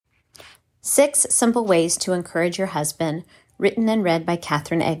6 Simple Ways to Encourage Your Husband, written and read by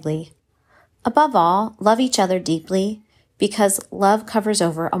Catherine Egley. Above all, love each other deeply, because love covers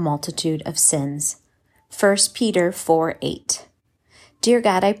over a multitude of sins. 1 Peter 4:8. Dear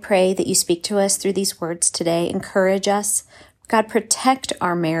God, I pray that you speak to us through these words today. Encourage us. God, protect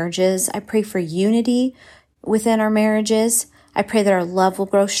our marriages. I pray for unity within our marriages. I pray that our love will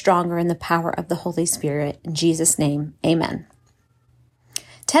grow stronger in the power of the Holy Spirit. In Jesus' name, amen.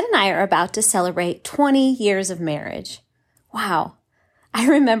 Ted and I are about to celebrate 20 years of marriage. Wow. I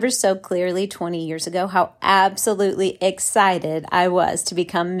remember so clearly 20 years ago how absolutely excited I was to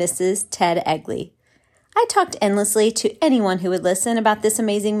become Mrs. Ted Egley. I talked endlessly to anyone who would listen about this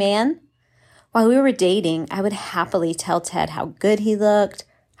amazing man. While we were dating, I would happily tell Ted how good he looked,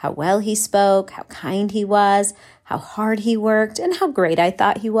 how well he spoke, how kind he was, how hard he worked, and how great I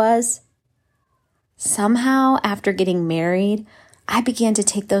thought he was. Somehow, after getting married, I began to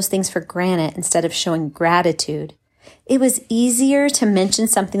take those things for granted instead of showing gratitude. It was easier to mention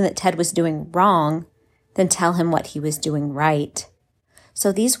something that Ted was doing wrong than tell him what he was doing right.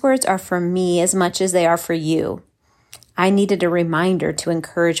 So these words are for me as much as they are for you. I needed a reminder to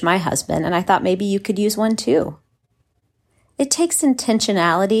encourage my husband, and I thought maybe you could use one too. It takes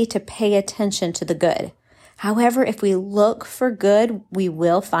intentionality to pay attention to the good. However, if we look for good, we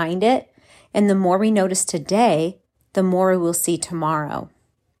will find it. And the more we notice today, the more we will see tomorrow.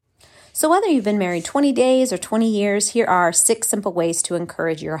 So whether you've been married 20 days or 20 years, here are 6 simple ways to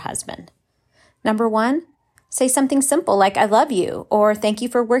encourage your husband. Number 1, say something simple like, I love you, or thank you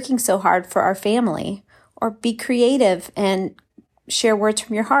for working so hard for our family, or be creative and share words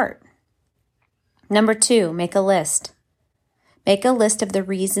from your heart. Number 2, make a list. Make a list of the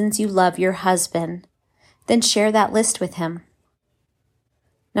reasons you love your husband, then share that list with him.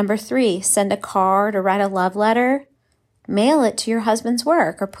 Number 3, send a card or write a love letter. Mail it to your husband's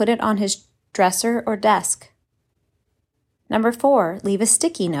work or put it on his dresser or desk. Number 4, leave a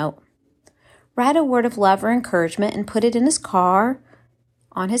sticky note. Write a word of love or encouragement and put it in his car,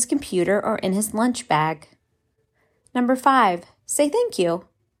 on his computer, or in his lunch bag. Number 5, say thank you.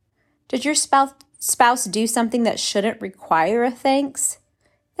 Did your spouse do something that shouldn't require a thanks?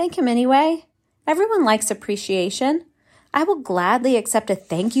 Thank him anyway. Everyone likes appreciation. I will gladly accept a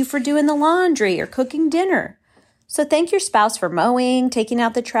thank you for doing the laundry or cooking dinner. So thank your spouse for mowing, taking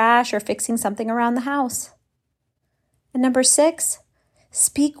out the trash, or fixing something around the house. And number 6,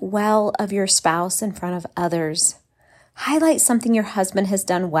 speak well of your spouse in front of others. Highlight something your husband has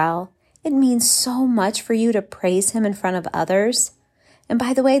done well. It means so much for you to praise him in front of others. And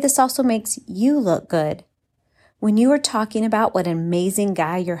by the way, this also makes you look good. When you are talking about what an amazing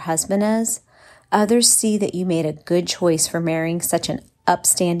guy your husband is, others see that you made a good choice for marrying such an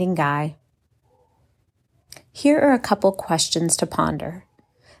upstanding guy. Here are a couple questions to ponder.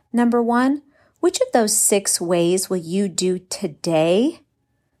 Number 1, which of those 6 ways will you do today?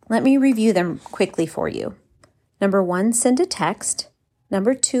 Let me review them quickly for you. Number 1, send a text.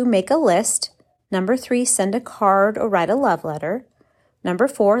 Number 2, make a list. Number 3, send a card or write a love letter. Number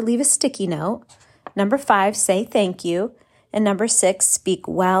 4, leave a sticky note. Number 5, say thank you. And number 6, speak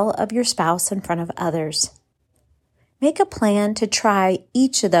well of your spouse in front of others. Make a plan to try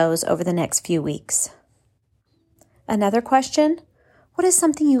each of those over the next few weeks. Another question, what is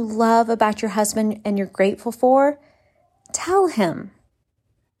something you love about your husband and you're grateful for? Tell him.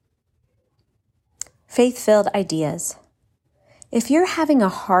 Faith-filled ideas. If you're having a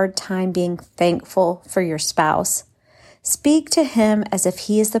hard time being thankful for your spouse, speak to him as if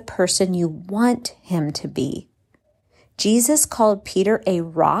he is the person you want him to be. Jesus called Peter a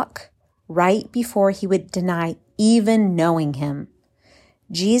rock right before he would deny even knowing him.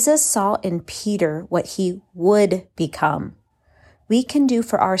 Jesus saw in Peter what he would become. We can do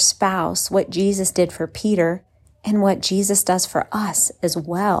for our spouse what Jesus did for Peter and what Jesus does for us as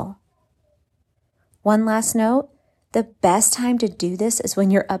well. One last note, the best time to do this is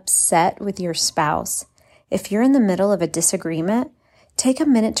when you're upset with your spouse. If you're in the middle of a disagreement, take a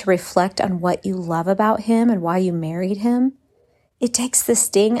minute to reflect on what you love about him and why you married him. It takes the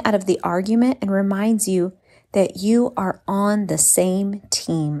sting out of the argument and reminds you that you are on the same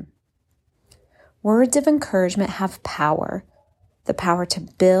team. Words of encouragement have power, the power to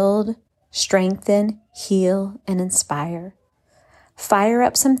build, strengthen, heal, and inspire. Fire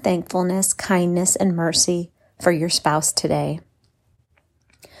up some thankfulness, kindness, and mercy for your spouse today.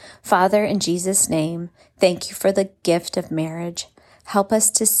 Father, in Jesus' name, thank you for the gift of marriage. Help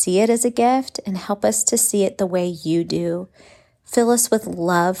us to see it as a gift and help us to see it the way you do. Fill us with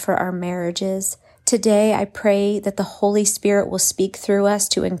love for our marriages. Today, I pray that the Holy Spirit will speak through us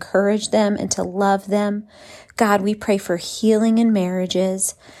to encourage them and to love them. God, we pray for healing in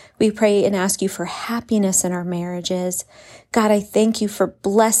marriages. We pray and ask you for happiness in our marriages. God, I thank you for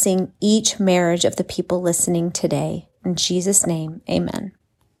blessing each marriage of the people listening today. In Jesus' name, amen.